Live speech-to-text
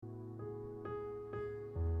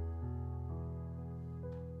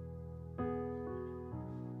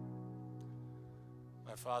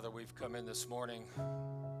My Father, we've come in this morning.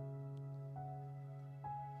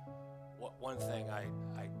 One thing I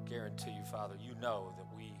guarantee you, Father, you know that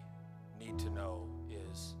we need to know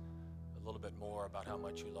is a little bit more about how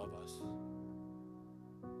much you love us.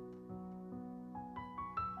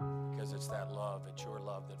 Because it's that love, it's your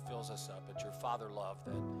love that fills us up. It's your Father love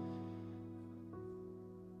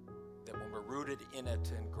that when we're rooted in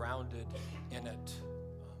it and grounded in it,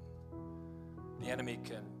 the enemy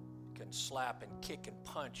can slap and kick and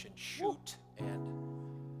punch and shoot and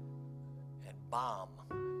bomb.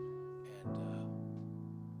 And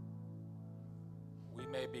we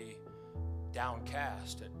may be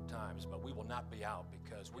downcast at times, but we will not be out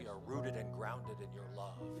because we are rooted and grounded in your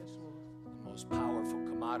love, the most powerful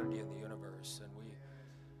commodity in the universe. And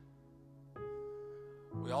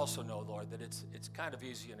we also know, Lord, that it's kind of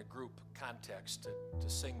easy in a group context to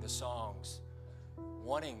sing the songs,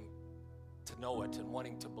 wanting to know it and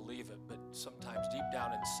wanting to believe it, but sometimes deep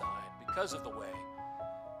down inside, because of the way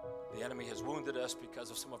the enemy has wounded us, because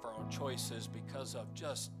of some of our own choices, because of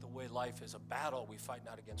just the way life is a battle, we fight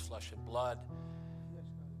not against flesh and blood,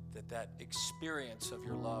 that experience of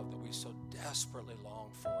your love that we so desperately long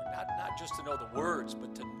for, not just to know the words,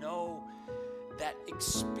 but to know that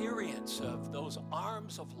experience of those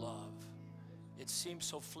arms of love. It seems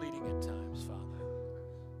so fleeting at times, Father.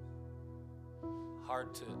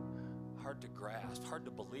 Hard to grasp, hard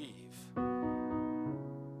to believe.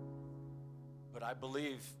 But I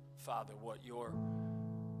believe, Father, what your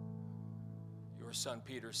son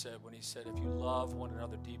Peter said when he said, if you love one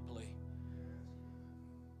another deeply,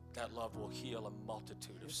 that love will heal a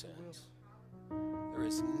multitude of sins. There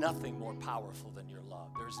is nothing more powerful than your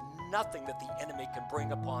love. There's nothing that the enemy can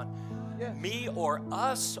bring upon me or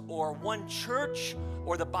us or one church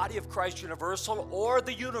or the body of Christ Universal or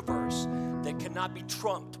the universe that cannot be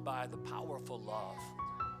trumped by the powerful love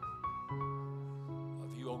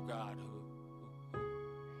of you, O God, who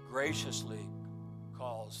graciously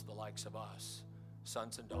calls the likes of us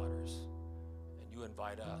sons and daughters, and you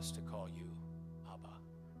invite us to call you Abba.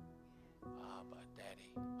 Abba,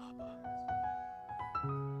 Daddy, Abba.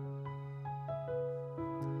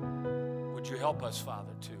 Would you help us,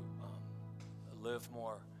 Father, to live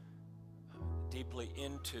more deeply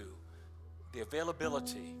into the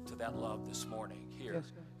availability to that love this morning here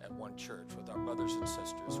at One Church with our brothers and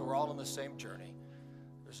sisters who are all on the same journey.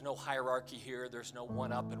 There's no hierarchy here. There's no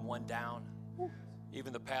one up and one down.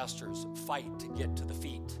 Even the pastors fight to get to the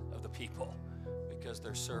feet of the people because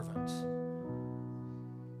they're servants.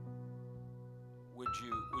 Would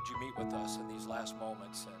you meet with us in these last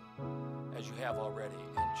moments, and as you have already,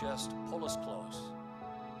 and just pull us close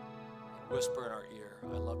and whisper in our ear,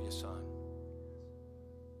 I love you, son.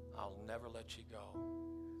 I'll never let you go.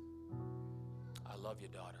 I love you,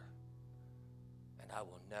 daughter. And I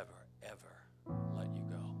will never, ever let you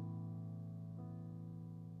go.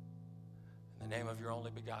 In the name of your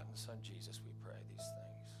only begotten Son, Jesus, we pray these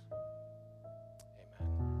things. Amen.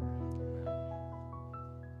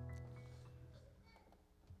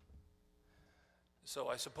 So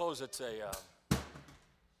I suppose it's a...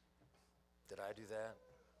 did I do that?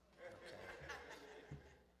 Okay.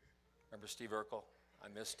 Remember Steve Urkel? I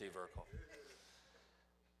miss Steve Urkel.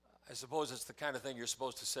 I suppose it's the kind of thing you're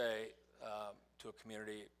supposed to say to a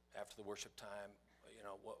community after the worship time. You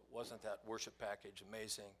know, wasn't that worship package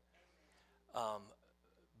amazing?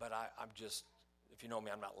 But I'm just, if you know me,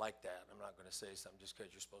 I'm not like that. I'm not going to say something just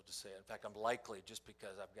because you're supposed to say it. In fact, I'm likely, just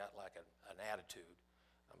because I've got like an attitude,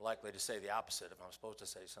 I'm likely to say the opposite if I'm supposed to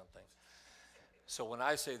say something. So when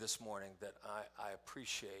I say this morning that I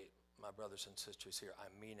appreciate my brothers and sisters here, I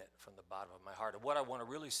mean it from the bottom of my heart. And what I want to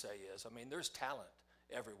really say is, I mean, there's talent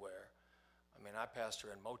everywhere. I mean, I pastor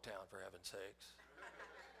in Motown, for heaven's sakes.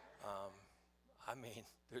 I mean,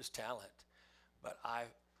 there's talent. But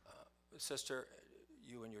sister,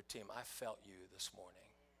 you and your team, I felt you this morning.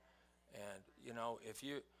 And, you know, if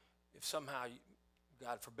somehow,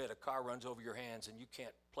 God forbid, a car runs over your hands and you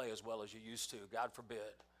can't play as well as you used to, God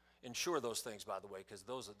forbid. Insure those things, by the way, because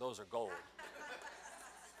those are gold.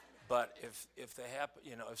 But if they happen,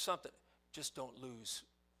 you know, if something, just don't lose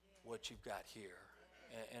what you've got here.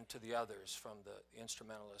 And to the others, from the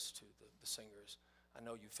instrumentalists to the singers, I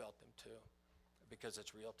know you felt them too, because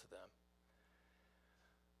it's real to them.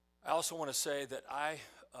 I also want to say that I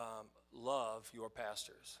love your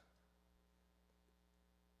pastors.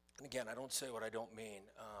 And again, I don't say what I don't mean.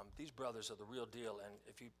 These brothers are the real deal, and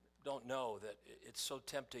if you don't know that it's so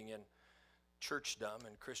tempting in churchdom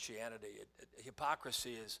and Christianity,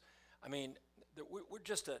 hypocrisy is, I mean, we're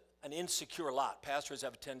just an insecure lot. Pastors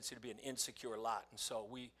have a tendency to be an insecure lot, and so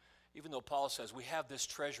even though Paul says we have this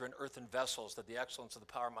treasure in earthen vessels, that the excellence of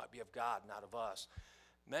the power might be of God, not of us,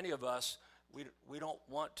 many of us, we don't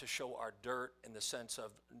want to show our dirt in the sense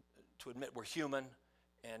of to admit we're human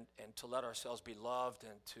and to let ourselves be loved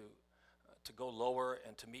and to go lower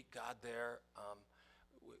and to meet God there.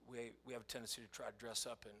 We have a tendency to try to dress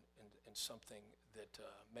up in something that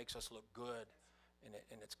makes us look good,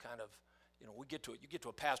 and it's kind of, you get to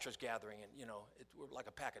a pastor's gathering, and we're like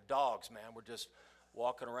a pack of dogs, man. We're just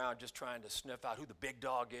walking around just trying to sniff out who the big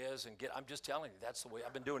dog is and I'm just telling you, that's the way.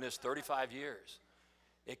 I've been doing this 35 years.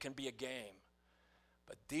 It can be a game,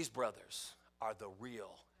 but these brothers are the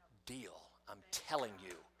real deal. I'm telling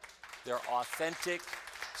you, they're authentic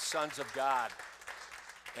sons of God,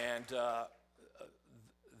 and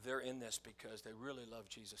they're in this because they really love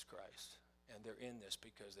Jesus Christ, and they're in this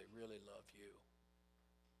because they really love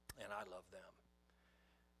you, and I love them,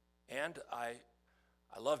 and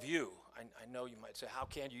I love you. I know you might say, how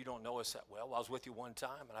can you don't know us that well? Well, I was with you one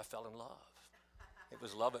time, and I fell in love. It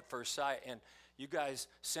was love at first sight, and you guys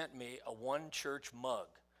sent me a one church mug,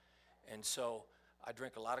 and so I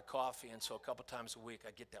drink a lot of coffee, and so a couple times a week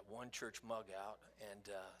I get that one church mug out and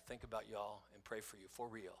think about y'all and pray for you, for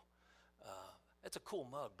real. It's a cool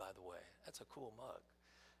mug, by the way. That's a cool mug.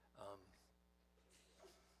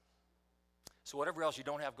 So whatever else you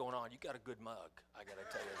don't have going on, you got a good mug, I got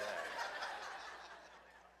to tell you that.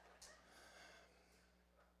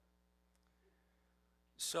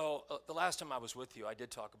 So the last time I was with you, I did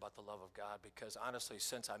talk about the love of God because honestly,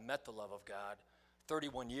 since I met the love of God,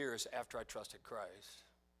 31 years after I trusted Christ,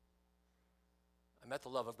 I met the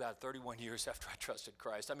love of God 31 years after I trusted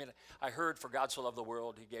Christ. I mean, I heard, for God so loved the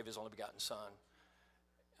world, he gave his only begotten son.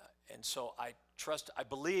 And so I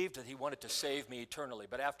believed that he wanted to save me eternally.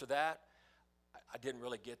 But after that, I didn't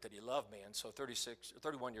really get that he loved me. And so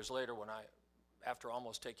 31 years later, after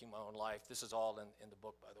almost taking my own life, this is all in the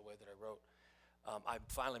book, by the way, that I wrote, I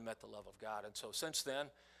finally met the love of God. And so since then,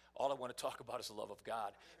 all I want to talk about is the love of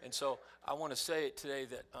God. And so I want to say today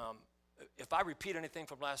that if I repeat anything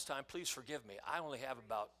from last time, please forgive me. I only have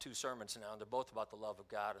about 2 sermons now, and they're both about the love of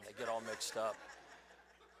God, and they get all mixed up.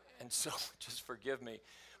 And so just forgive me.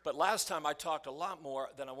 But last time I talked a lot more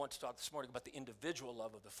than I want to talk this morning about the individual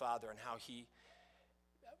love of the Father and how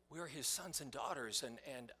we're his sons and daughters.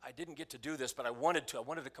 And I didn't get to do this, but I wanted to. I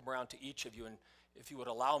wanted to come around to each of you, and if you would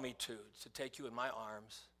allow me to take you in my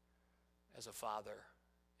arms as a father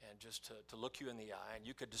and just to look you in the eye, and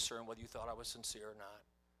you could discern whether you thought I was sincere or not.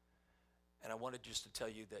 And I wanted just to tell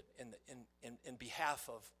you that in behalf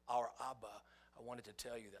of our Abba, I wanted to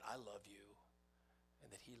tell you that I love you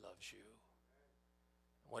and that he loves you.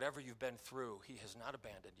 Whatever you've been through, he has not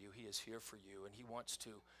abandoned you. He is here for you, and he wants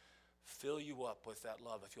to fill you up with that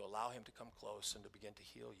love if you allow him to come close and to begin to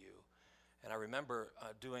heal you. And I remember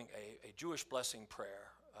doing a Jewish blessing prayer,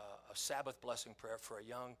 a Sabbath blessing prayer for a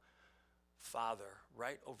young father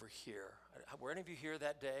right over here. Were any of you here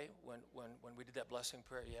that day when we did that blessing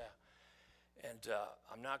prayer? Yeah. And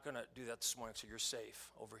I'm not going to do that this morning, so you're safe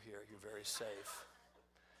over here. You're very safe.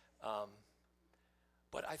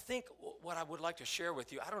 But I think what I would like to share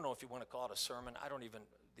with you, I don't know if you want to call it a sermon. I don't even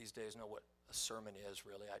these days know what a sermon is,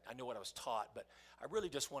 really. I know what I was taught, but I really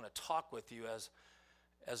just want to talk with you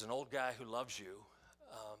as an old guy who loves you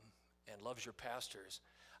and loves your pastors.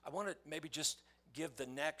 I want to maybe just give the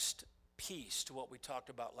next piece to what we talked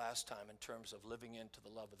about last time in terms of living into the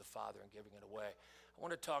love of the Father and giving it away. I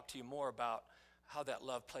want to talk to you more about how that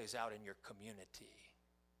love plays out in your community.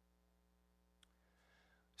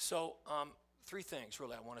 So 3 things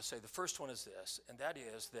really I want to say. The first one is this, and that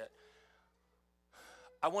is that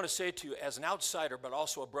I want to say to you as an outsider, but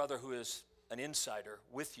also a brother who is an insider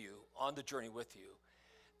with you, on the journey with you,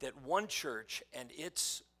 that one church and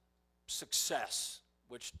its success,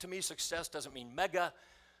 which to me success doesn't mean mega,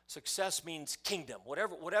 success means kingdom.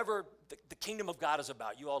 Whatever the kingdom of God is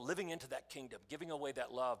about, you all living into that kingdom, giving away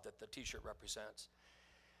that love that the t-shirt represents,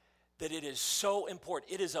 that it is so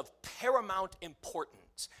important. It is of paramount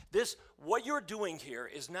importance. What you're doing here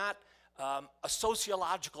is not a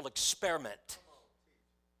sociological experiment.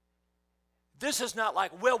 This is not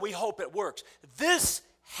like, well, we hope it works. This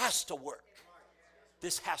has to work.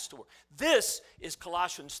 This has to work. This is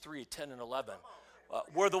Colossians 3, 10 and 11,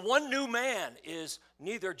 where the one new man is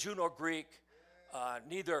neither Jew nor Greek,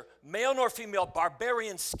 neither male nor female,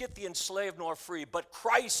 barbarian, Scythian, slave nor free, but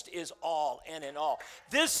Christ is all and in all.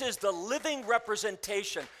 This is the living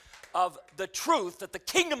representation of the truth that the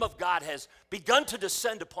kingdom of God has begun to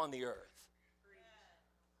descend upon the earth.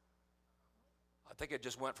 I think it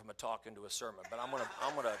just went from a talk into a sermon, but I'm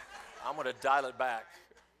gonna dial it back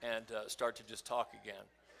and start to just talk again.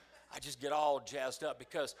 I just get all jazzed up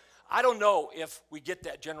because I don't know if we get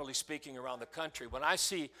that generally speaking around the country. When I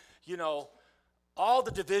see, all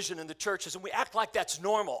the division in the churches, and we act like that's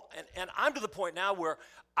normal. And I'm to the point now where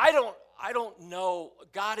I don't know.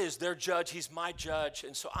 God is their judge. He's my judge.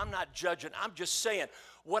 And so I'm not judging. I'm just saying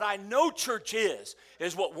what I know church is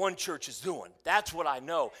what one church is doing. That's what I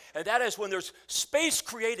know. And that is when there's space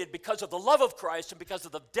created because of the love of Christ and because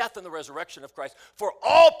of the death and the resurrection of Christ for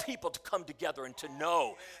all people to come together and to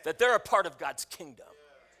know that they're a part of God's kingdom.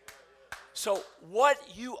 So what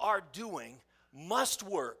you are doing must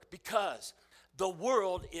work, because the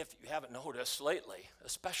world, if you haven't noticed lately,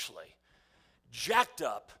 especially, jacked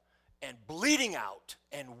up and bleeding out,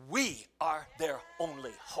 and we are their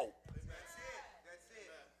only hope. That's it.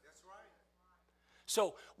 That's right.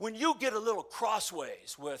 So when you get a little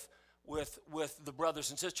crossways with the brothers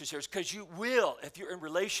and sisters here, because you will, if you're in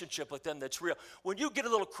relationship with them that's real, when you get a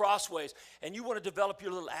little crossways and you want to develop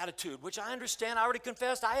your little attitude, which I understand, I already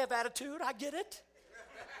confessed, I have attitude, I get it.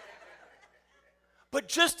 But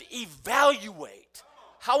just evaluate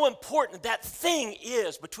how important that thing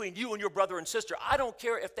is between you and your brother and sister. I don't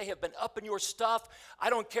care if they have been up in your stuff. I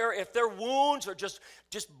don't care if their wounds are just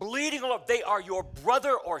bleeding all over. They are your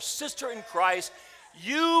brother or sister in Christ.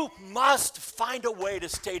 You must find a way to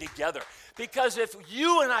stay together. Because if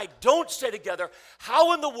you and I don't stay together,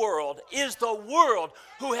 how in the world is the world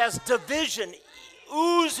who has division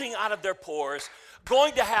oozing out of their pores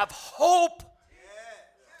going to have hope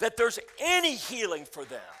that there's any healing for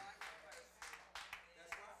them?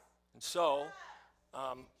 And so,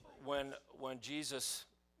 when Jesus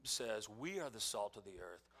says, we are the salt of the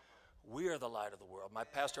earth, we are the light of the world, my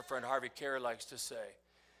pastor friend Harvey Carey likes to say,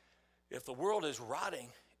 if the world is rotting,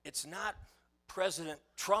 it's not President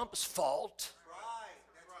Trump's fault.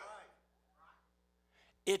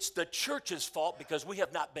 It's the church's fault, because we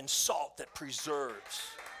have not been salt that preserves.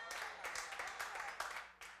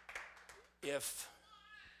 If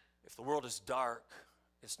the world is dark,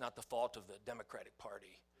 it's not the fault of the Democratic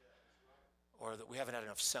Party, or that we haven't had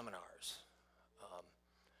enough seminars,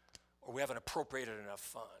 or we haven't appropriated enough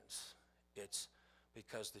funds. It's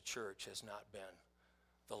because the church has not been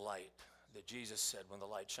the light that Jesus said, when the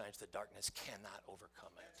light shines, the darkness cannot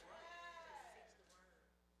overcome it.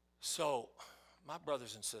 So, my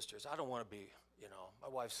brothers and sisters, I don't want to be, my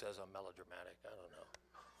wife says I'm melodramatic. I don't know.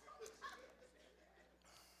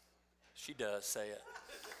 She does say it.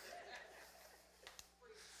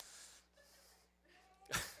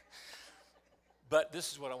 But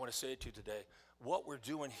this is what I want to say to you today. What we're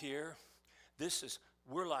doing here,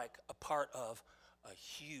 we're like a part of a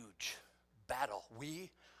huge battle.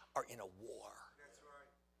 We are in a war. That's right.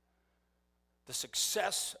 The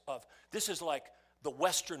success of, this is like the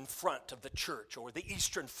Western Front of the church, or the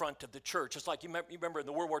Eastern Front of the church. It's like, you remember in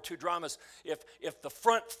the World War II dramas, if the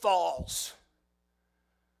front falls,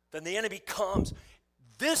 then the enemy comes.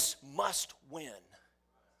 This must win.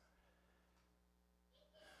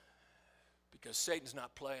 Because Satan's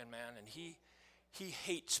not playing, man, and he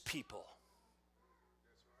hates people.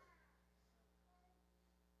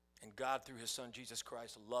 And God, through his son Jesus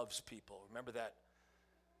Christ, loves people. Remember that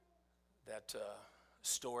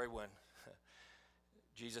story when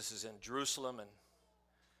Jesus is in Jerusalem and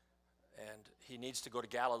he needs to go to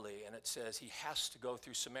Galilee, and it says he has to go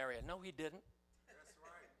through Samaria. No, he didn't. That's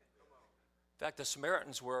right. Come on. In fact, the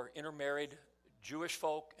Samaritans were intermarried Jewish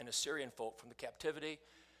folk and Assyrian folk from the captivity,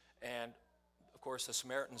 and of course, the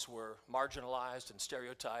Samaritans were marginalized and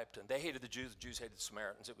stereotyped, and they hated the Jews hated the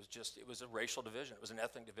Samaritans. It was a racial division. It was an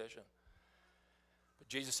ethnic division. But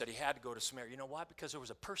Jesus said he had to go to Samaria. You know why? Because there was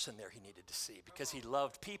a person there he needed to see, because he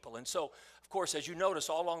loved people. And so, of course, as you notice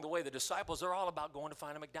all along the way, the disciples, they're all about going to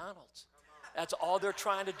find a McDonald's. That's all they're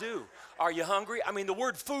trying to do. Are you hungry? I mean, the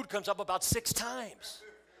word food comes up about 6 times.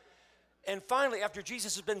 And finally, after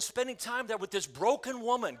Jesus has been spending time there with this broken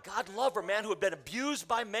woman, God love her, man, who had been abused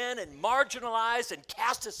by men and marginalized and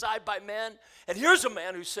cast aside by men. And here's a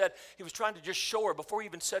man who said, he was trying to just show her, before he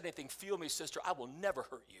even said anything, feel me, sister, I will never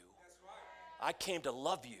hurt you. I came to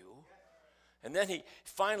love you. And then he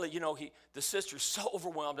finally, the sister's so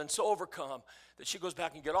overwhelmed and so overcome that she goes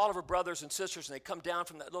back and get all of her brothers and sisters, and they come down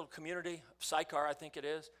from that little community, Sychar, I think it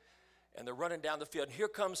is, and they're running down the field. And here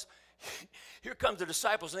comes the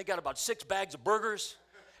disciples, and they got about 6 bags of burgers,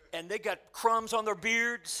 and they got crumbs on their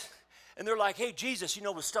beards, and they're like, hey, Jesus,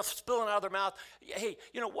 with stuff spilling out of their mouth. Hey,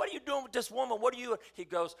 what are you doing with this woman? What are you? He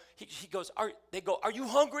goes, they go, are you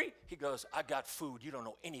hungry? He goes, I got food you don't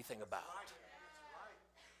know anything about.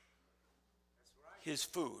 His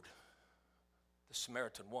food, the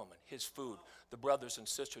Samaritan woman, his food, the brothers and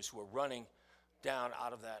sisters who were running down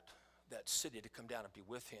out of that city to come down and be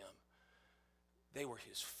with him, they were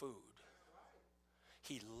his food.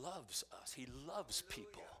 He loves us. He loves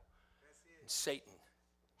people. And Satan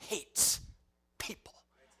hates people.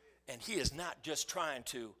 And he is not just trying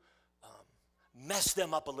to mess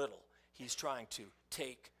them up a little. He's trying to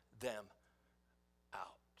take them out.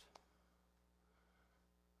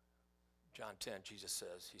 John 10, Jesus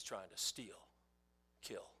says he's trying to steal,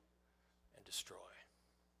 kill, and destroy.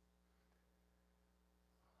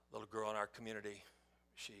 Little girl in our community,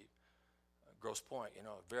 Grosse Pointe,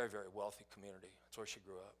 a very, very wealthy community. That's where she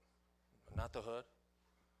grew up. Not the hood.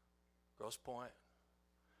 Grosse Pointe.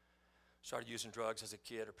 Started using drugs as a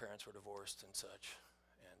kid. Her parents were divorced and such.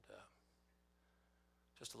 And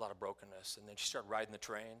just a lot of brokenness. And then she started riding the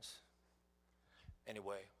trains.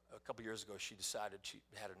 Anyway, a couple years ago, she decided she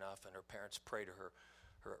had enough, and her parents prayed to her.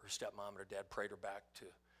 Her stepmom and her dad prayed her back to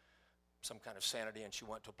some kind of sanity, and she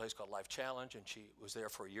went to a place called Life Challenge, and she was there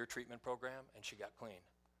for a year treatment program, and she got clean.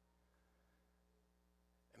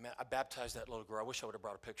 And man, I baptized that little girl. I wish I would have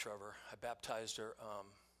brought a picture of her. I baptized her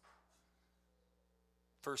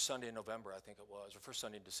first Sunday in November, I think it was, or first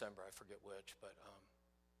Sunday in December, I forget which, but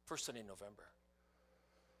first Sunday in November.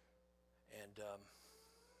 And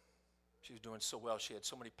she was doing so well. She had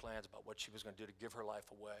so many plans about what she was going to do to give her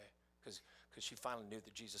life away, because she finally knew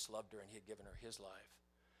that Jesus loved her and he had given her his life.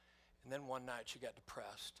 And then one night she got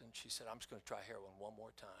depressed, and she said, I'm just going to try heroin one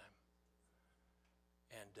more time.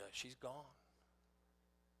 And she's gone.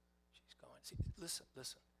 She's gone. See,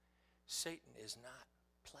 listen. Satan is not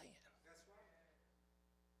playing. That's right.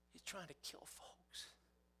 He's trying to kill folks.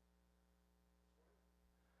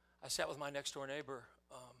 I sat with my next door neighbor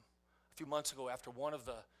a few months ago after one of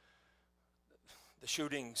the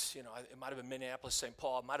shootings. It might have been Minneapolis, St.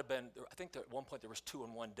 Paul. It might have been, I think at one point there was 2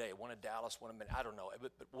 in one day, one in Dallas, one in Minneapolis. I don't know,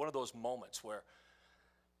 but one of those moments where,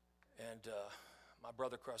 and my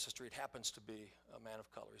brother across the street happens to be a man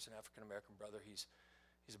of color. He's an African-American brother. He's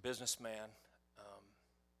a businessman.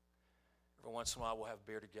 Every once in a while we'll have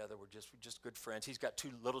beer together. We're just good friends. He's got 2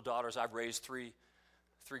 little daughters. I've raised three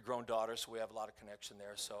grown daughters, so we have a lot of connection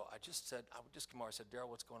there. So I just said, I said, Daryl,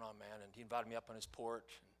 what's going on, man? And he invited me up on his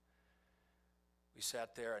porch. And we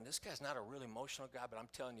sat there, and this guy's not a really emotional guy, but I'm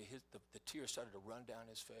telling you, the tears started to run down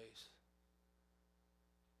his face.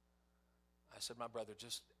 I said, my brother,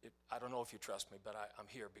 I don't know if you trust me, but I'm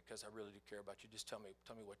here because I really do care about you. Just tell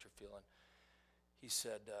me what you're feeling. He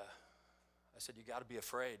said, I said, you got to be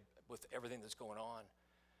afraid with everything that's going on.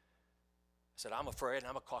 I said, I'm afraid, and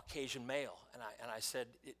I'm a Caucasian male. And I said,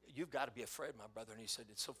 you've got to be afraid, my brother. And he said,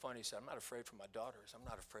 it's so funny. He said, I'm not afraid for my daughters. I'm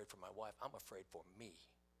not afraid for my wife. I'm afraid for me.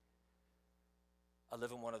 I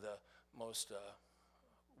live in one of the most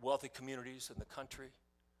wealthy communities in the country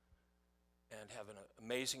and have an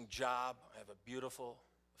amazing job. I have a beautiful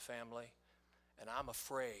family, and I'm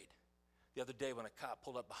afraid. The other day when a cop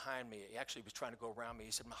pulled up behind me, he actually was trying to go around me.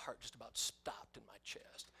 He said, my heart just about stopped in my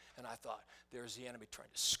chest. And I thought, there's the enemy trying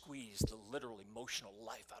to squeeze the literal emotional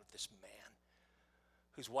life out of this man,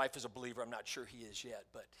 whose wife is a believer. I'm not sure he is yet,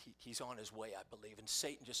 but he's on his way, I believe. And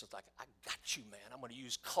Satan just is like, I got you, man. I'm going to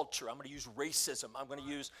use culture. I'm going to use racism. I'm going to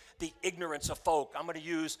use the ignorance of folk. I'm going to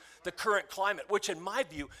use the current climate, which in my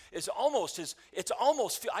view is almost,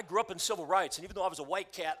 I grew up in civil rights, and even though I was a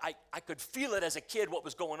white cat, I could feel it as a kid what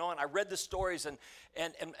was going on. I read the stories, and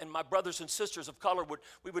my brothers and sisters of color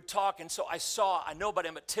we would talk, and so I know about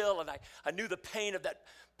Emmett Till, and I knew the pain of that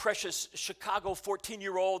precious Chicago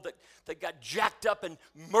 14-year-old that got jacked up and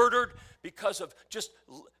murdered because of just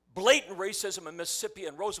blatant racism in Mississippi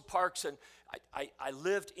and Rosa Parks. And I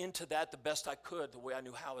lived into that the best I could, the way I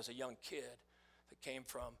knew how as a young kid that came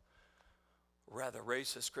from a rather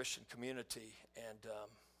racist Christian community. And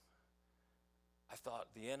I thought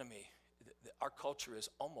the enemy, our culture is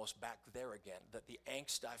almost back there again. That the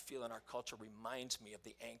angst I feel in our culture reminds me of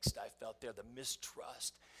the angst I felt there, the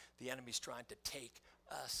mistrust. The enemy's trying to take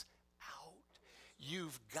us out.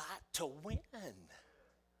 You've got to win.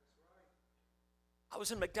 I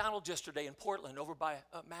was in McDonald's yesterday in Portland over by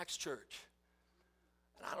Max Church.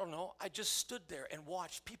 And I don't know, I just stood there and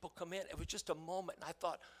watched people come in. It was just a moment, and I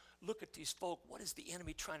thought, look at these folk. What is the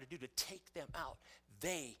enemy trying to do to take them out?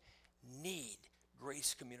 They need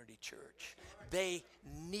Grace Community Church. They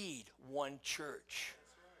need one church.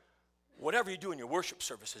 Whatever you do in your worship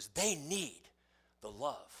services, they need the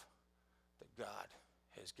love that God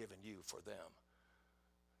has given you for them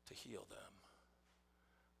to heal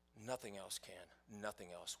them. Nothing else can. Nothing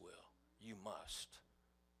else will. You must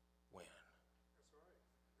win.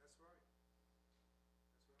 That's right.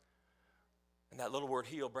 And that little word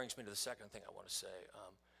heal brings me to the second thing I want to say.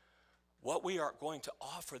 What we are going to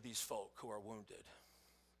offer these folk who are wounded,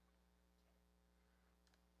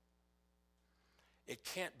 it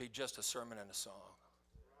can't be just a sermon and a song.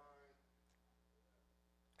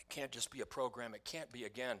 It can't just be a program. It can't be,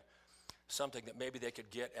 again, something that maybe they could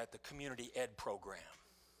get at the community ed program.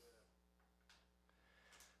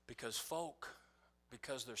 Because folk,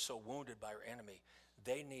 because they're so wounded by our enemy,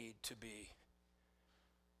 they need to be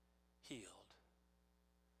healed.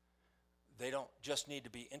 They don't just need to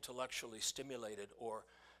be intellectually stimulated or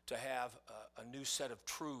to have a new set of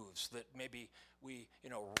truths that maybe we,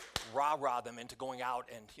 rah-rah them into going out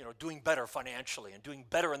and, doing better financially and doing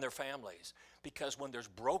better in their families. Because when there's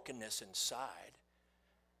brokenness inside,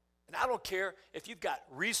 and I don't care if you've got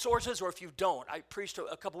resources or if you don't. I preached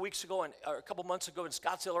a couple weeks ago or a couple months ago in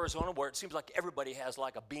Scottsdale, Arizona, where it seems like everybody has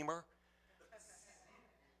like a Beamer.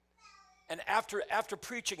 And after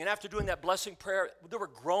preaching and after doing that blessing prayer, there were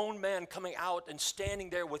grown men coming out and standing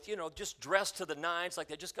there with, just dressed to the nines like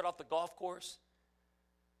they just got off the golf course.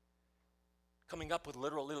 Coming up with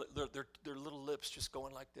their little lips just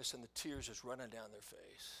going like this and the tears just running down their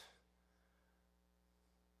face.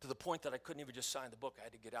 To the point that I couldn't even just sign the book. I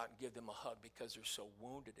had to get out and give them a hug because they're so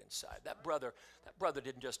wounded inside. That brother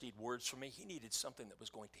didn't just need words from me. He needed something that was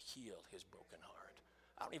going to heal his broken heart.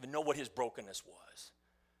 I don't even know what his brokenness was.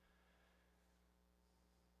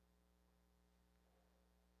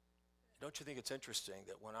 Don't you think it's interesting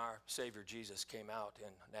that when our Savior Jesus came out in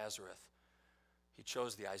Nazareth, he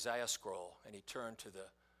chose the Isaiah scroll and he turned to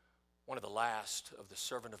one of the last of the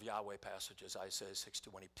servant of Yahweh passages, Isaiah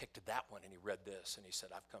 61. He picked that one and he read this and he said,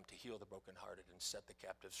 I've come to heal the brokenhearted and set the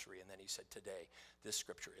captives free. And then he said, today, this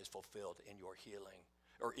scripture is fulfilled in your healing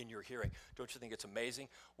or in your hearing. Don't you think it's amazing?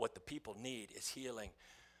 What the people need is healing.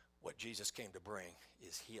 What Jesus came to bring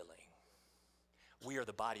is healing. We are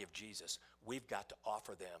the body of Jesus. We've got to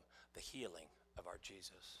offer them the healing of our Jesus.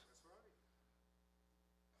 That's right.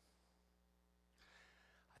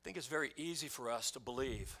 I think it's very easy for us to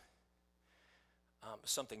believe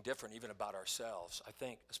something different even about ourselves. I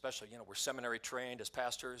think especially, we're seminary trained as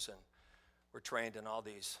pastors and we're trained in all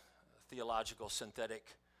these theological synthetic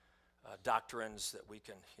doctrines that we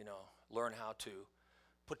can, learn how to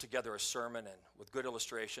put together a sermon and with good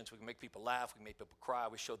illustrations. We can make people laugh, we can make people cry,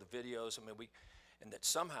 we show the videos. And that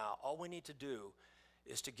somehow all we need to do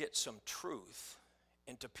is to get some truth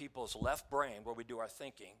into people's left brain where we do our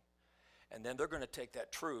thinking. And then they're going to take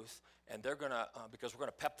that truth and they're going to, because we're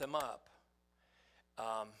going to pep them up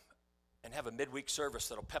and have a midweek service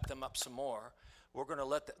that'll pep them up some more. They're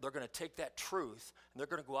going to take that truth and they're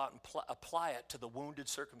going to go out and apply it to the wounded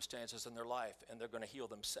circumstances in their life and they're going to heal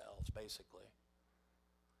themselves, basically.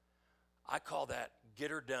 I call that get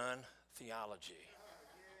her done theology.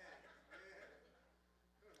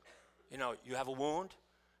 You have a wound.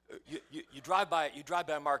 You drive by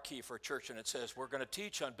a marquee for a church and it says, we're going to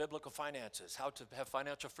teach on biblical finances, how to have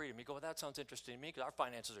financial freedom. You go, well, that sounds interesting to me because our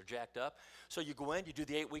finances are jacked up. So you go in, you do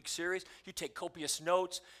the 8-week series, you take copious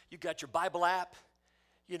notes, you got your Bible app,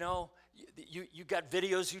 you got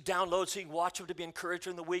videos you download so you can watch them to be encouraged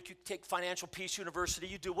in the week. You take Financial Peace University,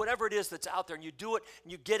 you do whatever it is that's out there and you do it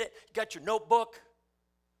and you get it, you got your notebook.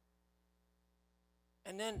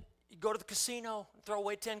 And then you go to the casino and throw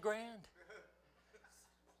away 10 grand.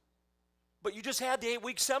 But you just had the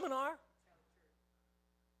 8-week seminar.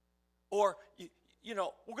 Or,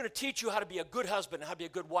 we're going to teach you how to be a good husband and how to be a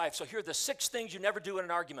good wife. So here are the 6 things you never do in an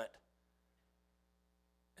argument.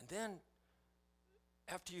 And then,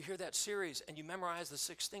 after you hear that series and you memorize the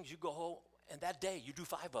 6 things, you go home and that day you do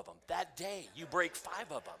 5 of them. That day you break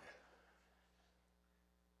 5 of them.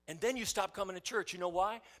 And then you stop coming to church. You know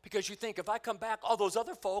why? Because you think if I come back, all those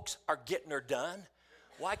other folks are getting her done.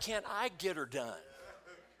 Why can't I get her done?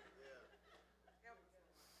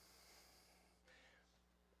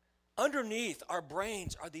 Underneath our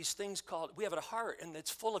brains are these things called, we have a heart and it's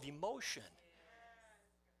full of emotion.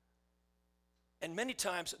 And many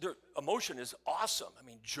times emotion is awesome.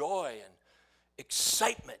 Joy and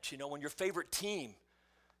excitement, when your favorite team,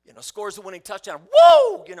 scores the winning touchdown.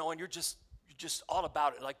 Whoa! And you're just all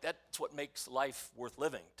about it. Like that's what makes life worth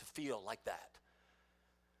living, to feel like that.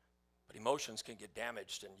 But emotions can get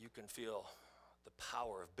damaged and you can feel the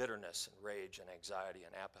power of bitterness and rage and anxiety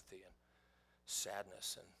and apathy and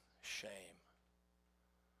sadness and shame.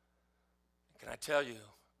 Can I tell you,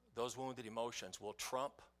 those wounded emotions will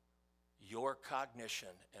trump your cognition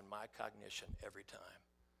and my cognition every time.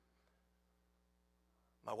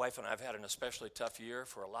 My wife and I have had an especially tough year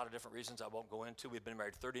for a lot of different reasons I won't go into. We've been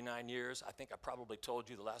married 39 years. I think I probably told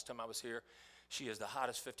you the last time I was here, she is the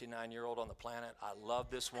hottest 59-year-old on the planet. I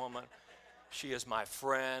love this woman. She is my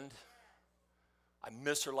friend. I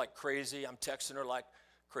miss her like crazy. I'm texting her like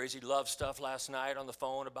crazy love stuff last night on the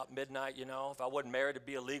phone about midnight, If I wasn't married, it'd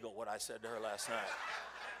be illegal, what I said to her last night.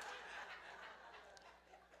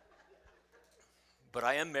 But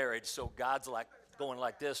I am married, so God's like going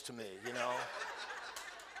like this to me,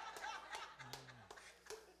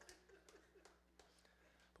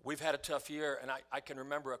 We've had a tough year, and I can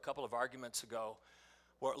remember a couple of arguments ago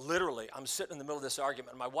where literally I'm sitting in the middle of this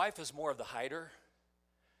argument, and my wife is more of the hider.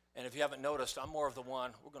 And if you haven't noticed, I'm more of the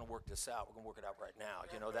one, we're going to work this out. We're going to work it out right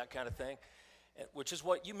now, that kind of thing, which is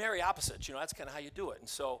what you marry opposites. That's kind of how you do it. And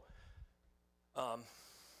so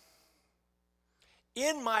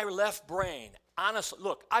in my left brain, honestly,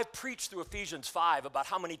 look, I've preached through Ephesians 5 about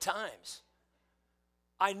how many times.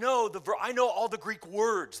 I know all the Greek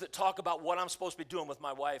words that talk about what I'm supposed to be doing with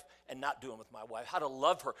my wife and not doing with my wife, how to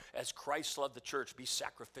love her as Christ loved the church, be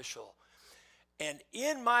sacrificial. And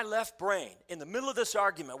in my left brain, in the middle of this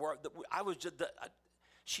argument, where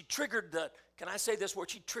she triggered can I say this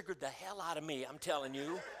word? She triggered the hell out of me, I'm telling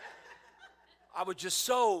you. I was just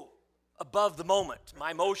so above the moment.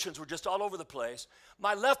 My emotions were just all over the place.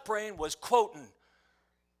 My left brain was quoting,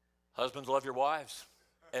 husbands, love your wives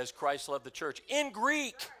as Christ loved the church, in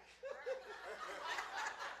Greek.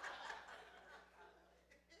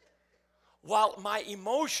 While my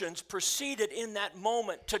emotions proceeded in that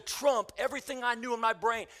moment to trump everything I knew in my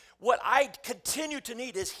brain, what I continue to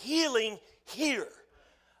need is healing here.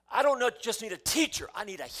 I don't just need a teacher, I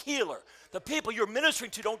need a healer. The people you're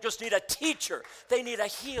ministering to don't just need a teacher, they need a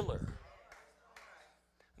healer.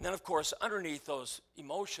 And then, of course, underneath those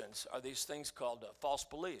emotions are these things called false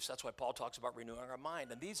beliefs. That's why Paul talks about renewing our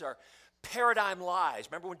mind. And these are paradigm lies.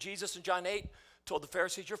 Remember when Jesus in John 8 told the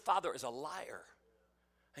Pharisees, your father is a liar,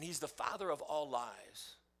 and he's the father of all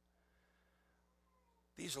lies.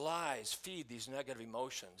 These lies feed these negative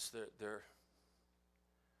emotions. They're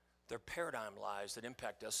paradigm lies that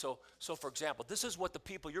impact us. So, for example, this is what the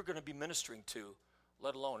people you're going to be ministering to,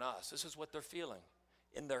 let alone us, this is what they're feeling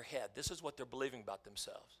in their head. This is what they're believing about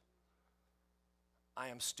themselves. I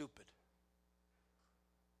am stupid.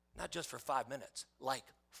 Not just for 5 minutes, like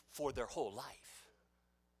for their whole life.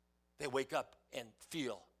 They wake up and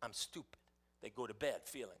feel I'm stupid. They go to bed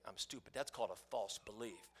feeling I'm stupid. That's called a false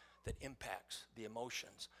belief that impacts the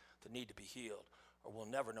emotions that need to be healed, or we'll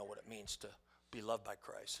never know what it means to be loved by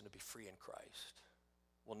Christ and to be free in Christ.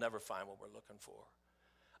 We'll never find what we're looking for.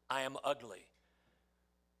 I am ugly.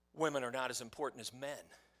 Women are not as important as men.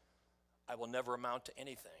 I will never amount to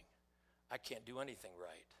anything. I can't do anything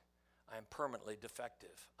right. I am permanently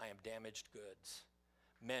defective. I am damaged goods.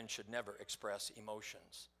 Men should never express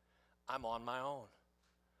emotions. I'm on my own.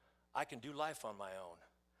 I can do life on my own.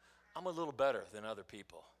 I'm a little better than other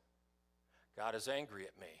people. God is angry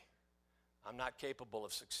at me. I'm not capable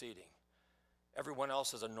of succeeding. Everyone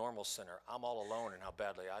else is a normal sinner. I'm all alone in how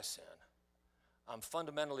badly I sin. I'm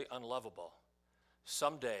fundamentally unlovable.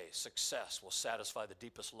 Someday, success will satisfy the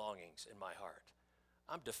deepest longings in my heart.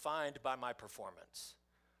 I'm defined by my performance.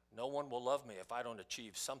 No one will love me if I don't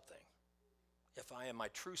achieve something. If I am my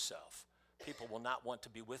true self, people will not want to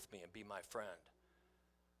be with me and be my friend.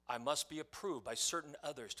 I must be approved by certain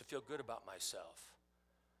others to feel good about myself.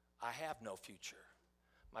 I have no future.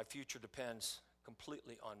 My future depends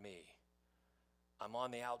completely on me. I'm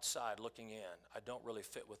on the outside looking in. I don't really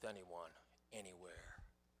fit with anyone, anywhere.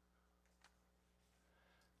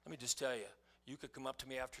 Let me just tell you, you could come up to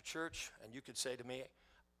me after church and you could say to me,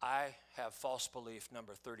 I have false belief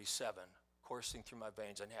number 37 coursing through my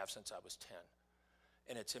veins and have since I was 10.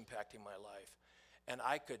 And it's impacting my life. And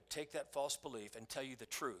I could take that false belief and tell you the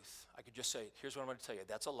truth. I could just say, here's what I'm going to tell you.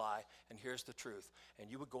 That's a lie, and here's the truth. And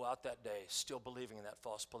you would go out that day still believing in that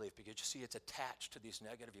false belief because you see it's attached to these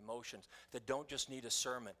negative emotions that don't just need a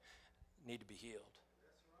sermon, need to be healed.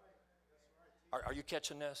 Are you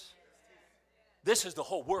catching this? This is the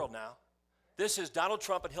whole world now. This is Donald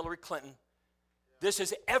Trump and Hillary Clinton. This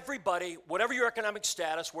is everybody, whatever your economic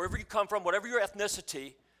status, wherever you come from, whatever your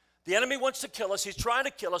ethnicity. The enemy wants to kill us. He's trying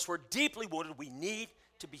to kill us. We're deeply wounded. We need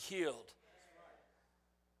to be healed.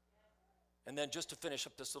 And then just to finish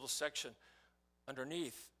up this little section,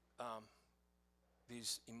 underneath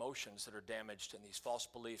these emotions that are damaged and these false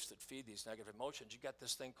beliefs that feed these negative emotions, you got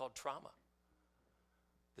this thing called trauma.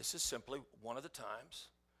 This is simply one of the times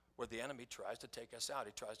where the enemy tries to take us out.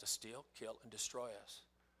 He tries to steal, kill, and destroy us.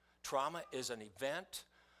 Trauma is an event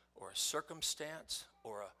or a circumstance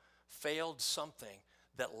or a failed something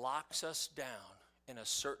that locks us down in a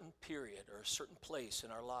certain period or a certain place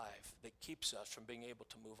in our life that keeps us from being able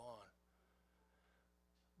to move on.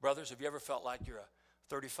 Brothers, have you ever felt like you're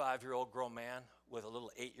a 35-year-old grown man with a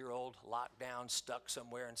little 8-year-old locked down, stuck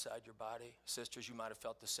somewhere inside your body? Sisters, you might have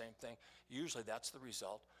felt the same thing. Usually that's the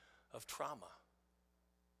result of trauma.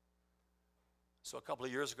 So a couple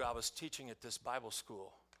of years ago, I was teaching at this Bible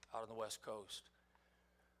school out on the West Coast.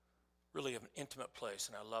 Really an intimate place,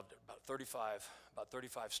 and I loved it. About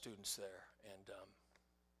 35 students there. And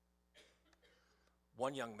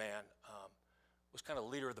one young man was kind of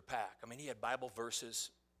the leader of the pack. I mean, he had Bible verses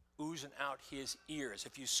oozing out his ears.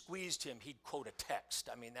 If you squeezed him, he'd quote a text.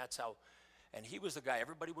 I mean, that's how, and he was the guy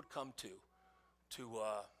everybody would come to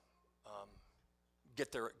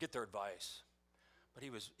get their advice. But he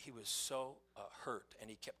was so hurt, and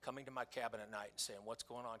he kept coming to my cabin at night and saying, "What's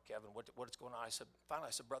going on, Kevin? What is going on?" Finally,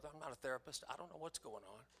 I said, "Brother, I'm not a therapist. I don't know what's going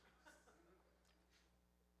on."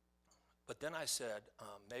 But then I said,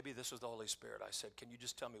 maybe this was the Holy Spirit. I said, "Can you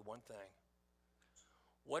just tell me one thing?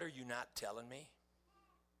 What are you not telling me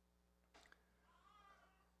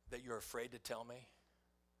that you're afraid to tell me?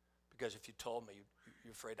 Because if you told me,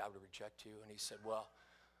 you're afraid I would reject you." And he said, "Well,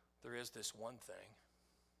 there is this one thing.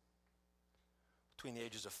 Between the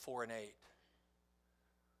ages of 4 and 8,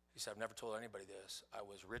 he said, I've never told anybody this. I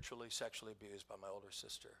was ritually sexually abused by my older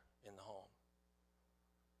sister in the home."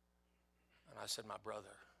 And I said, "My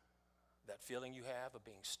brother, that feeling you have of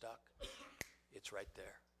being stuck, it's right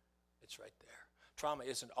there. It's right there. Trauma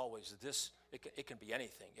isn't always this. It can be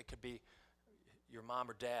anything. It could be your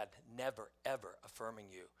mom or dad never, ever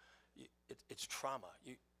affirming you. It's trauma.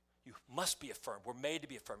 You must be affirmed. We're made to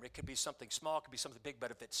be affirmed. It could be something small, it could be something big,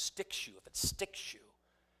 but if it sticks you,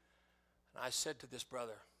 And I said to this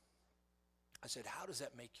brother, I said, "How does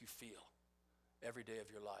that make you feel every day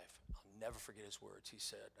of your life?" I'll never forget his words. He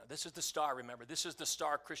said, now this is the star, remember, this is the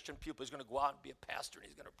star Christian pupil. He's going to go out and be a pastor, and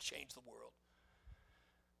he's going to change the world.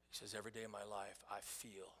 He says, "Every day of my life, I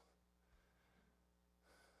feel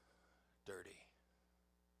dirty."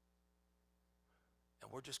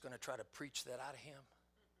 And we're just going to try to preach that out of him.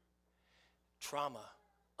 Trauma,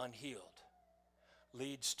 unhealed,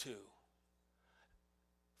 leads to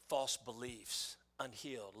false beliefs.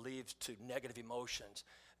 Unhealed leads to negative emotions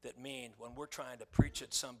that mean when we're trying to preach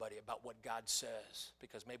at somebody about what God says,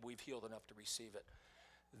 because maybe we've healed enough to receive it,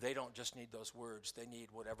 they don't just need those words. They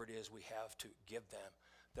need whatever it is we have to give them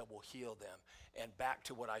that will heal them. And back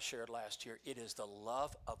to what I shared last year, it is the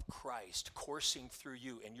love of Christ coursing through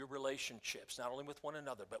you in your relationships, not only with one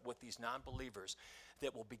another, but with these non-believers,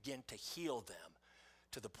 that will begin to heal them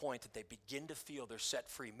to the point that they begin to feel they're set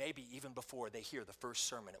free, maybe even before they hear the first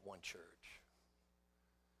sermon at one church.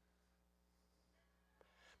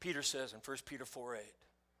 Peter says in 1 Peter 4:8,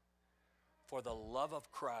 "For the love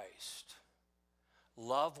of Christ,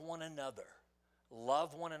 love one another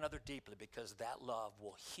deeply, because that love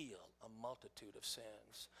will heal a multitude of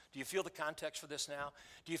sins." Do you feel the context for this now?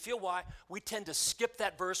 Do you feel why we tend to skip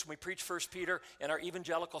that verse when we preach 1 Peter in our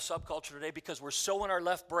evangelical subculture today? Because we're so in our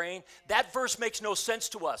left brain. That verse makes no sense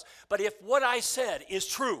to us. But if what I said is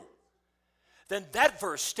true, then that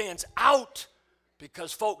verse stands out,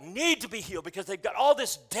 because folk need to be healed, because they've got all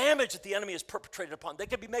this damage that the enemy has perpetrated upon them. They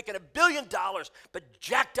could be making $1 billion, but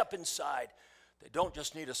jacked up inside. They don't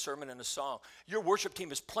just need a sermon and a song. Your worship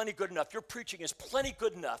team is plenty good enough. Your preaching is plenty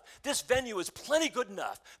good enough. This venue is plenty good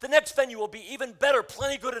enough. The next venue will be even better,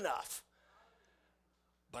 plenty good enough.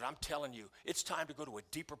 But I'm telling you, it's time to go to a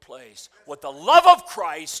deeper place with the love of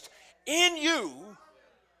Christ in you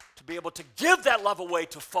to be able to give that love away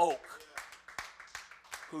to folk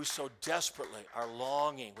who so desperately are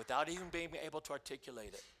longing, without even being able to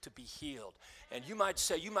articulate it, to be healed. And you might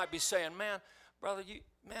be saying, "Man, brother,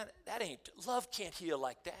 that ain't, love can't heal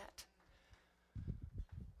like that."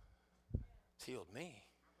 It's healed me.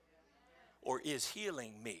 Or is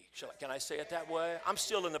healing me. Can I say it that way? I'm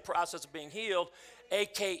still in the process of being healed,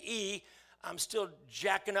 a.k.a. I'm still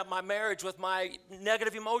jacking up my marriage with my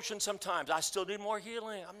negative emotions sometimes. I still need more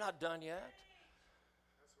healing. I'm not done yet.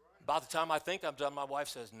 About the time I think I'm done, my wife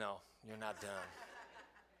says, "No, you're not done.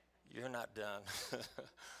 You're not done."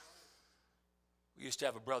 We used to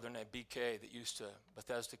have a brother named BK that used to,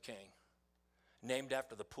 Bethesda King, named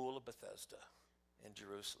after the pool of Bethesda in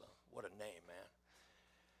Jerusalem. What a name, man.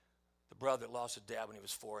 The brother lost his dad when he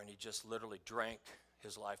was 4, and he just literally drank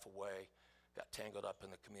his life away, got tangled up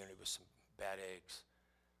in the community with some bad eggs,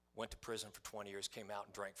 went to prison for 20 years, came out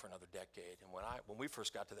and drank for another decade. And when we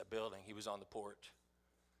first got to that building, he was on the porch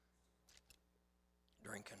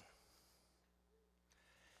drinking.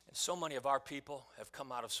 And so many of our people have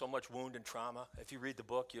come out of so much wound and trauma. If you read the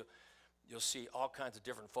book, you'll see all kinds of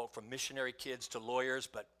different folk, from missionary kids to lawyers,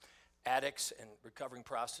 but addicts and recovering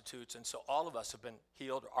prostitutes. And so all of us have been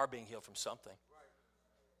healed or are being healed from something.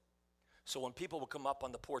 So when people would come up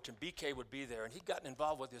on the porch, and BK would be there, and he'd gotten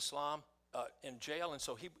involved with Islam in jail, and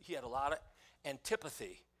so he had a lot of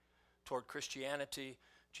antipathy toward Christianity,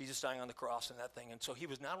 Jesus dying on the cross and that thing. And so he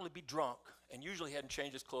was not only be drunk, and usually hadn't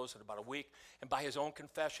changed his clothes in about a week, and by his own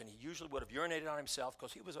confession, he usually would have urinated on himself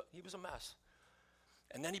because he was a mess.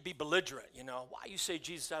 And then he'd be belligerent, "Why you say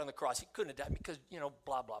Jesus died on the cross? He couldn't have died because,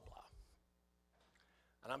 blah, blah, blah."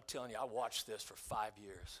 And I'm telling you, I watched this for 5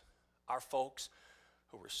 years. Our folks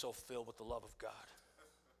who were so filled with the love of God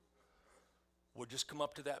would just come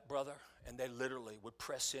up to that brother, and they literally would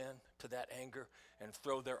press in to that anger and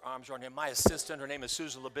throw their arms around him. My assistant, her name is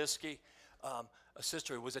Susan Labisky, a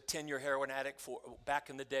sister who was a 10-year heroin addict back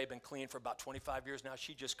in the day, been clean for about 25 years now.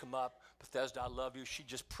 She'd just come up, Bethesda, I love you. She'd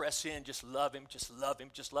just press in, just love him, just love him,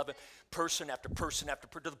 just love him, person after person after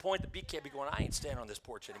person, to the point that BK be going, I ain't standing on this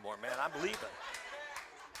porch anymore, man, I'm leaving.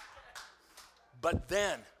 But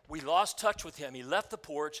then we lost touch with him. He left the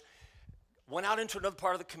porch, went out into another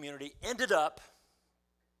part of the community, ended up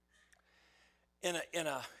in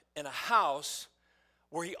a house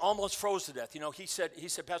where he almost froze to death. You know, he said,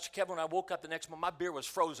 Pastor Kevin, when I woke up the next morning, my beer was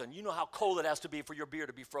frozen. You know how cold it has to be for your beer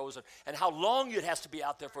to be frozen and how long it has to be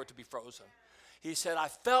out there for it to be frozen. He said, I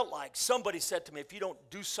felt like somebody said to me, if you don't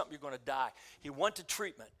do something, you're going to die. He went to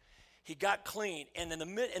treatment. He got clean. And in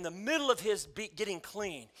the middle of his getting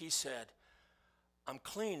clean, he said, I'm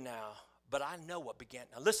clean now, but I know what began.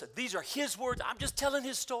 Now listen, these are his words. I'm just telling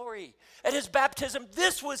his story. At his baptism,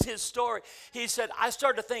 this was his story. He said, I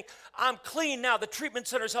started to think, I'm clean now. The treatment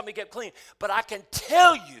centers helped me get clean. But I can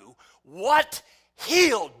tell you what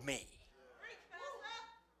healed me.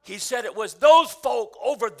 He said it was those folk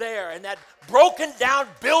over there in that broken down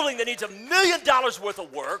building that needs $1 million worth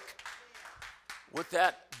of work with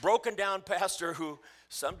that broken down pastor who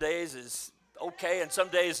some days is okay and some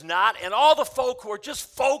days not, and all the folk who are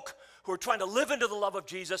just folk who are trying to live into the love of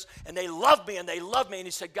Jesus, and they love me, and they love me. And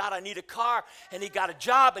he said, God, I need a car. And he got a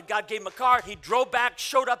job, and God gave him a car. He drove back,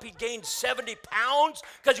 showed up, he gained 70 pounds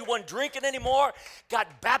because he wasn't drinking anymore,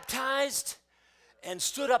 got baptized, and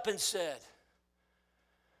stood up and said,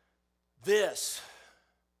 this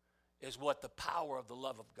is what the power of the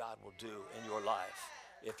love of God will do in your life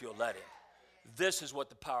if you'll let him. This is what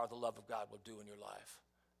the power of the love of God will do in your life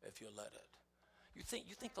if you'll let it. You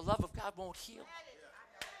think the love of God won't heal?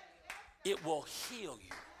 It will heal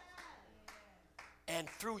you. And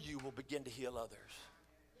through you will begin to heal others.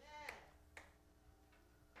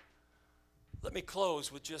 Let me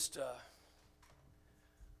close with just a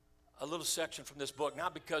little section from this book.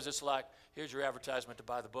 Not because it's like, here's your advertisement to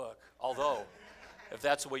buy the book. Although, if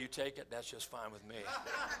that's the way you take it, that's just fine with me.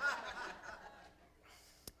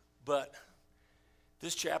 But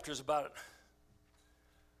this chapter is about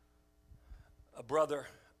a brother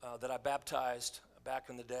that I baptized back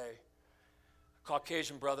in the day. A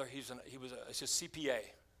Caucasian brother. He's a CPA,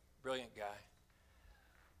 brilliant guy.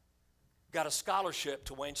 Got a scholarship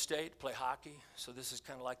to Wayne State to play hockey. So this is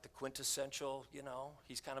kind of like the quintessential,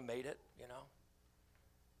 he's kind of made it,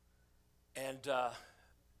 And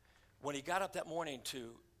when he got up that morning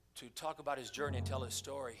to talk about his journey and tell his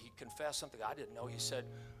story, he confessed something I didn't know. He said,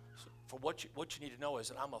 for what you need to know is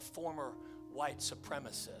that I'm a former white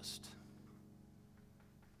supremacist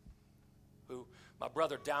who my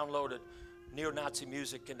brother downloaded neo-Nazi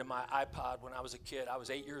music into my iPod when I was a kid. I was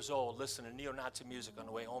 8 years old listening to neo-Nazi music on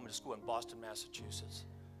the way home to school in Boston, Massachusetts.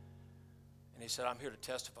 And he said, I'm here to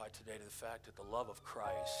testify today to the fact that the love of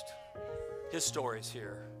Christ, his story is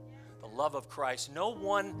here. The love of Christ. No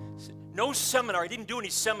seminar, he didn't do any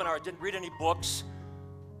seminar, didn't read any books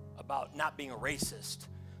about not being a racist.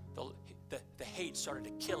 The hate started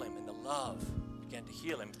to kill him, and the love began to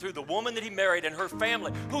heal him through the woman that he married and her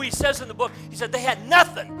family, who he says in the book, he said they had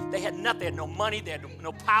nothing. They had nothing. They had no money. They had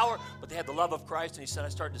no power, but they had the love of Christ. And he said, I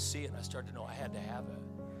started to see it, and I started to know I had to have it.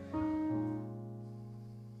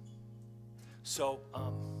 So,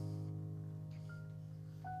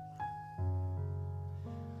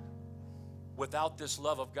 without this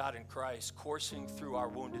love of God in Christ coursing through our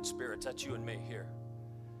wounded spirits, that's you and me here,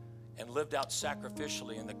 and lived out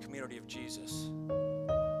sacrificially in the community of Jesus,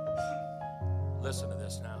 listen to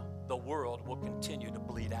this now, the world will continue to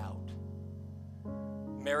bleed out.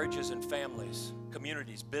 Marriages and families,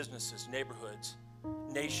 communities, businesses, neighborhoods,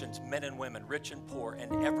 nations, men and women, rich and poor,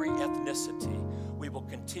 and every ethnicity, we will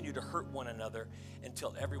continue to hurt one another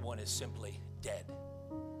until everyone is simply dead.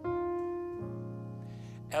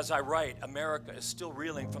 As I write, America is still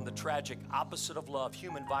reeling from the tragic opposite of love,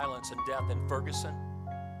 human violence and death in Ferguson,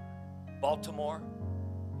 Baltimore,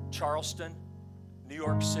 Charleston, New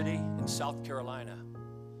York City, and South Carolina.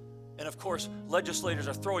 And of course, legislators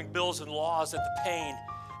are throwing bills and laws at the pain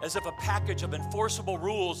as if a package of enforceable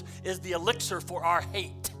rules is the elixir for our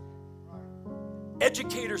hate.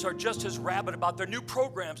 Educators are just as rabid about their new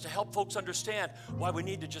programs to help folks understand why we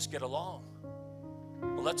need to just get along.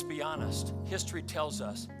 Well, let's be honest. History tells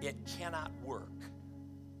us it cannot work.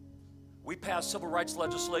 We passed civil rights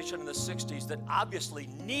legislation in the 60s that obviously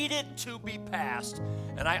needed to be passed,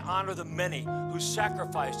 and I honor the many who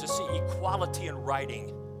sacrificed to see equality in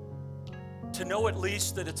writing, to know at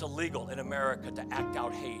least that it's illegal in America to act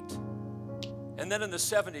out hate. And then in the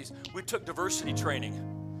 70s, we took diversity training.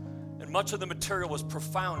 And much of the material was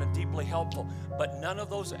profound and deeply helpful, but none of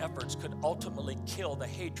those efforts could ultimately kill the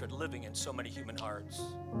hatred living in so many human hearts.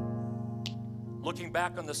 Looking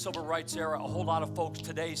back on the civil rights era, a whole lot of folks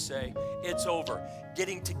today say, it's over.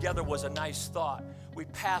 Getting together was a nice thought. We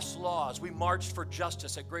passed laws. We marched for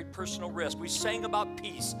justice at great personal risk. We sang about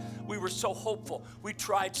peace. We were so hopeful. We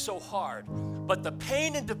tried so hard. But the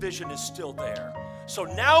pain and division is still there. So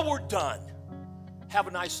now we're done. Have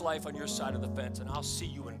a nice life on your side of the fence, and I'll see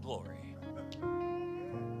you in glory.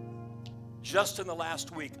 Just in the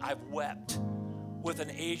last week, I've wept with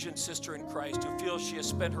an Asian sister in Christ who feels she has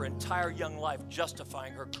spent her entire young life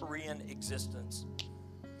justifying her Korean existence.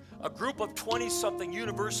 A group of 20-something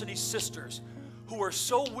university sisters who are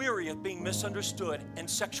so weary of being misunderstood and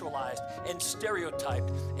sexualized and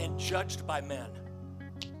stereotyped and judged by men.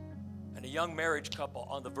 And a young marriage couple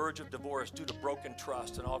on the verge of divorce due to broken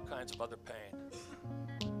trust and all kinds of other pain.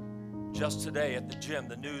 Just today at the gym,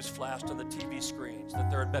 the news flashed on the TV screens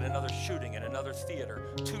that there had been another shooting in another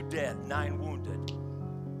theater, 2 dead, 9 wounded.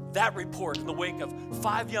 That report in the wake of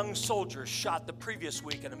 5 young soldiers shot the previous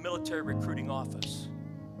week in a military recruiting office.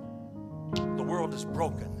 The world is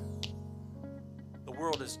broken. The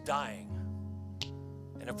world is dying.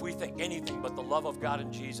 And if we think anything but the love of God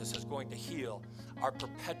and Jesus is going to heal our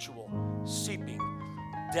perpetual, seeping,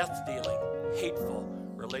 death-dealing, hateful,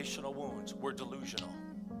 relational wounds, we're delusional.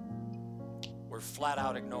 We're flat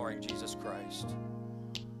out ignoring Jesus Christ.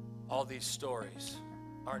 All these stories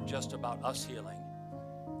aren't just about us healing.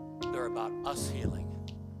 They're about us healing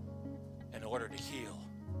in order to heal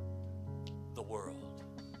the world.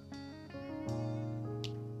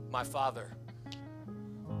 My Father,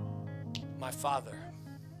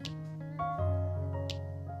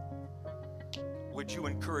 would you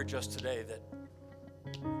encourage us today that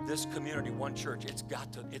this community, One Church, it's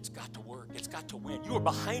got to work. It's got to win. You are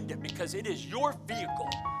behind it because it is your vehicle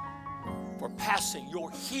for passing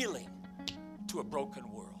your healing to a broken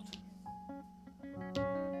world.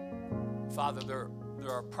 Father, there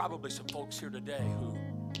are probably some folks here today who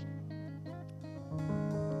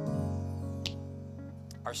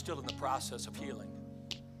are still in the process of healing.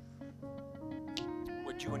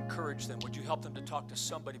 Would you encourage them? Would you help them to talk to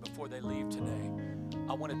somebody before they leave today?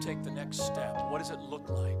 I want to take the next step. What does it look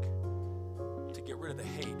like to get rid of the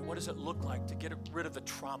hate? What does it look like to get rid of the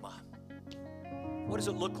trauma? What does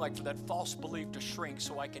it look like for that false belief to shrink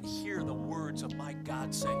so I can hear the words of my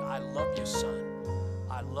God saying, I love you, son.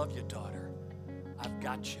 I love you, daughter. I've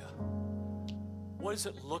got you. What does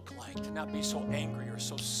it look like to not be so angry or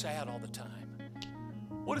so sad all the time?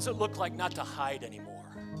 What does it look like not to hide anymore?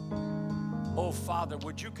 Oh, Father,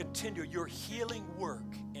 would you continue your healing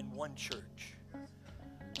work in One Church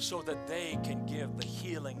so that they can give the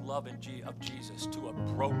healing love of Jesus to a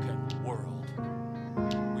broken world?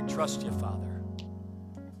 We trust you, Father.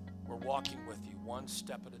 We're walking with you one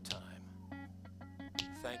step at a time.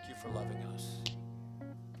 Thank you for loving us.